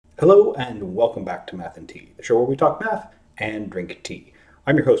Hello and welcome back to Math and Tea, the show where we talk math and drink tea.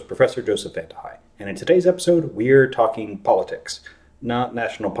 I'm your host, Professor Joseph Vantahei, and in today's episode, we're talking politics. Not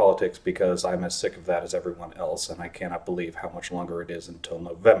national politics, because I'm as sick of that as everyone else, and I cannot believe how much longer it is until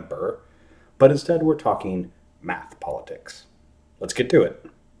November, but instead we're talking math politics. Let's get to it.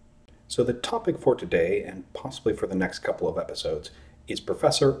 So the topic for today, and possibly for the next couple of episodes, is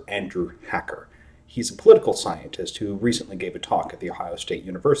Professor Andrew Hacker. He's a political scientist who recently gave a talk at The Ohio State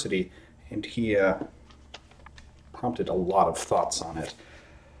University, and he prompted a lot of thoughts on it.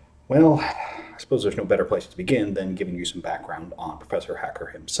 Well, I suppose there's no better place to begin than giving you some background on Professor Hacker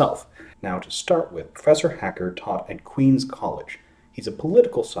himself. Now, to start with, Professor Hacker taught at Queens College. He's a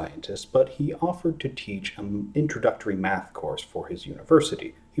political scientist, but he offered to teach an introductory math course for his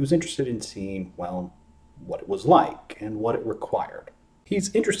university. He was interested in seeing, well, what it was like and what it required.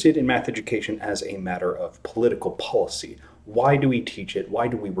 He's interested in math education as a matter of political policy. Why do we teach it? Why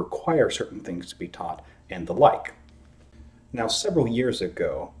do we require certain things to be taught? And the like. Now, several years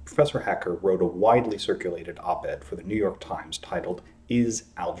ago, Professor Hacker wrote a widely circulated op-ed for the New York Times titled, "Is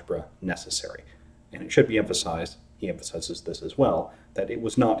Algebra Necessary?" And it should be emphasized, he emphasizes this as well, that it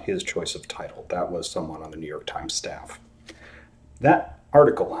was not his choice of title. That was someone on the New York Times staff. That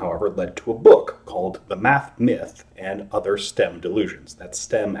article, however, led to a book called The Math Myth and Other STEM Delusions. That's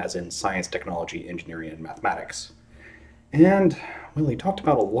STEM as in science, technology, engineering, and mathematics. And, well, he talked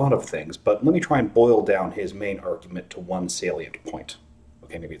about a lot of things, but let me try and boil down his main argument to one salient point.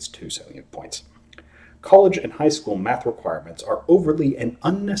 Okay, maybe it's two salient points. College and high school math requirements are overly and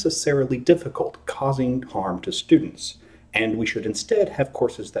unnecessarily difficult, causing harm to students, and we should instead have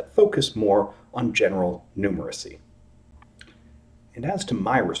courses that focus more on general numeracy. And as to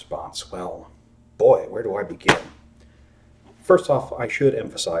my response, well, boy, where do I begin? First off, I should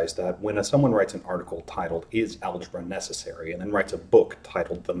emphasize that when someone writes an article titled, "Is Algebra Necessary?" and then writes a book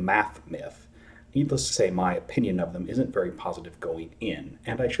titled The Math Myth, needless to say, my opinion of them isn't very positive going in,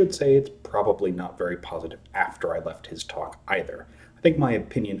 and I should say it's probably not very positive after I left his talk either. I think my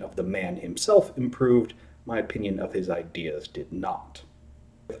opinion of the man himself improved, my opinion of his ideas did not.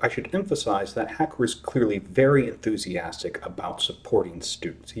 I should emphasize that Hacker is clearly very enthusiastic about supporting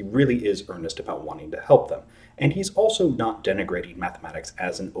students. He really is earnest about wanting to help them. And he's also not denigrating mathematics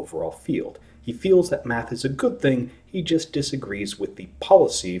as an overall field. He feels that math is a good thing, he just disagrees with the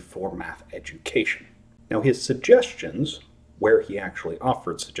policy for math education. Now, his suggestions, where he actually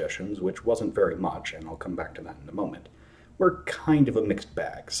offered suggestions, which wasn't very much, and I'll come back to that in a moment, were kind of a mixed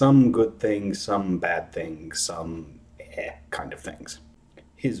bag. Some good things, some bad things, some kind of things.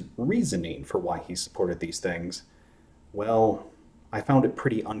 His reasoning for why he supported these things, well, I found it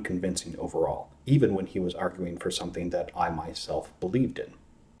pretty unconvincing overall, even when he was arguing for something that I myself believed in.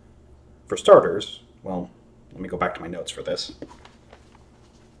 For starters, well, let me go back to my notes for this.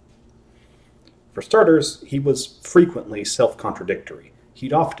 For starters, he was frequently self-contradictory.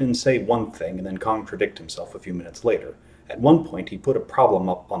 He'd often say one thing and then contradict himself a few minutes later. At one point, he put a problem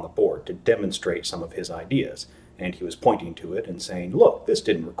up on the board to demonstrate some of his ideas, and he was pointing to it and saying, "Look, this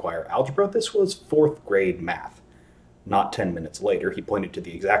didn't require algebra, this was 4th grade math." Not 10 minutes later, he pointed to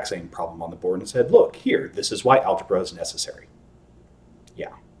the exact same problem on the board and said, "Look, here, this is why algebra is necessary."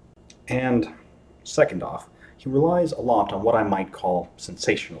 Yeah. And second off, he relies a lot on what I might call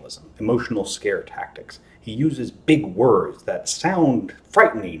sensationalism, emotional scare tactics. He uses big words that sound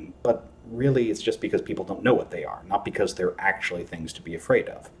frightening, but really it's just because people don't know what they are, not because they're actually things to be afraid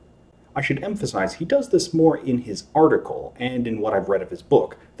of. I should emphasize he does this more in his article and in what I've read of his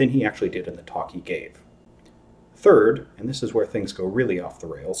book than he actually did in the talk he gave. Third, and this is where things go really off the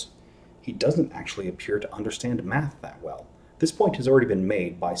rails, he doesn't actually appear to understand math that well. This point has already been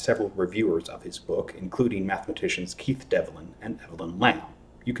made by several reviewers of his book, including mathematicians Keith Devlin and Evelyn Lamb.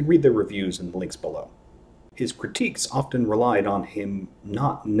 You can read their reviews in the links below. His critiques often relied on him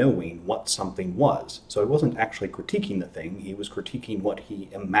not knowing what something was, so he wasn't actually critiquing the thing, he was critiquing what he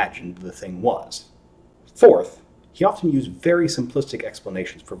imagined the thing was. Fourth, he often used very simplistic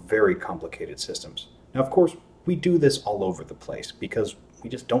explanations for very complicated systems. Now, of course, we do this all over the place because we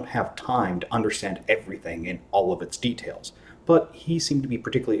just don't have time to understand everything in all of its details, but he seemed to be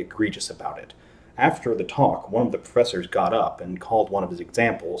particularly egregious about it. After the talk, one of the professors got up and called one of his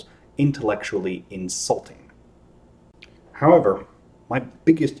examples intellectually insulting. However, my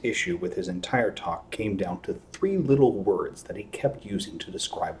biggest issue with his entire talk came down to 3 little words that he kept using to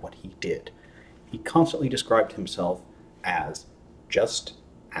describe what he did. He constantly described himself as just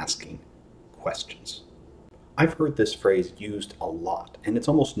asking questions. I've heard this phrase used a lot, and it's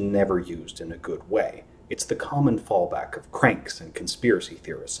almost never used in a good way. It's the common fallback of cranks and conspiracy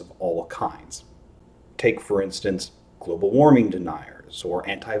theorists of all kinds. Take, for instance, global warming deniers, truthers or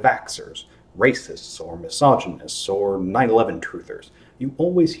anti-vaxxers, racists or misogynists or 9/11 truthers, you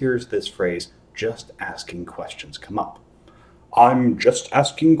always hear this phrase, just asking questions, come up. I'm just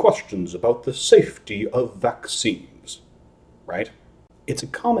asking questions about the safety of vaccines, right? It's a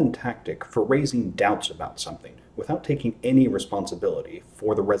common tactic for raising doubts about something without taking any responsibility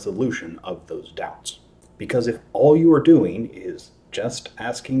for the resolution of those doubts. Because if all you are doing is just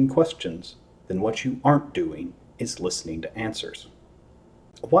asking questions, then what you aren't doing is listening to answers.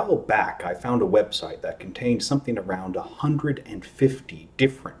 A while back, I found a website that contained something around 150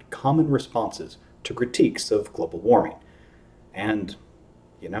 different common responses to critiques of global warming. And,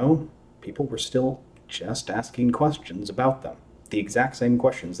 people were still just asking questions about them. The exact same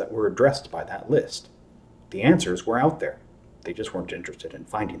questions that were addressed by that list. The answers were out there. They just weren't interested in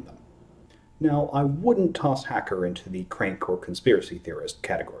finding them. Now, I wouldn't toss Hacker into the crank or conspiracy theorist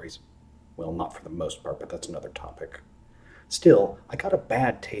categories. Well, not for the most part, but that's another topic. Still, I got a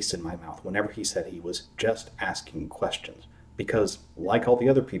bad taste in my mouth whenever he said he was just asking questions, because, like all the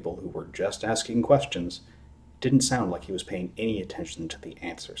other people who were just asking questions, it didn't sound like he was paying any attention to the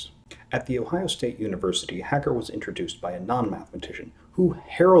answers. At The Ohio State University, Hacker was introduced by a non-mathematician who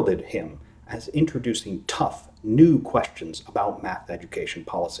heralded him as introducing tough, new questions about math education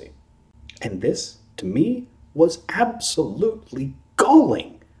policy. And this, to me, was absolutely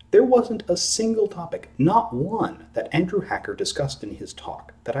galling. There wasn't a single topic, not one, that Andrew Hacker discussed in his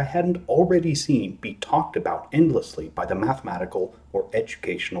talk that I hadn't already seen be talked about endlessly by the mathematical or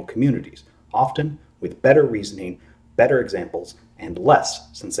educational communities, often with better reasoning, better examples, and less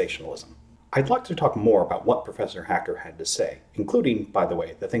sensationalism. I'd like to talk more about what Professor Hacker had to say, including, by the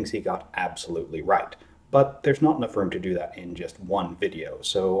way, the things he got absolutely right. But there's not enough room to do that in just one video,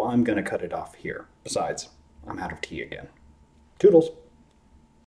 so I'm going to cut it off here. Besides, I'm out of tea again. Toodles!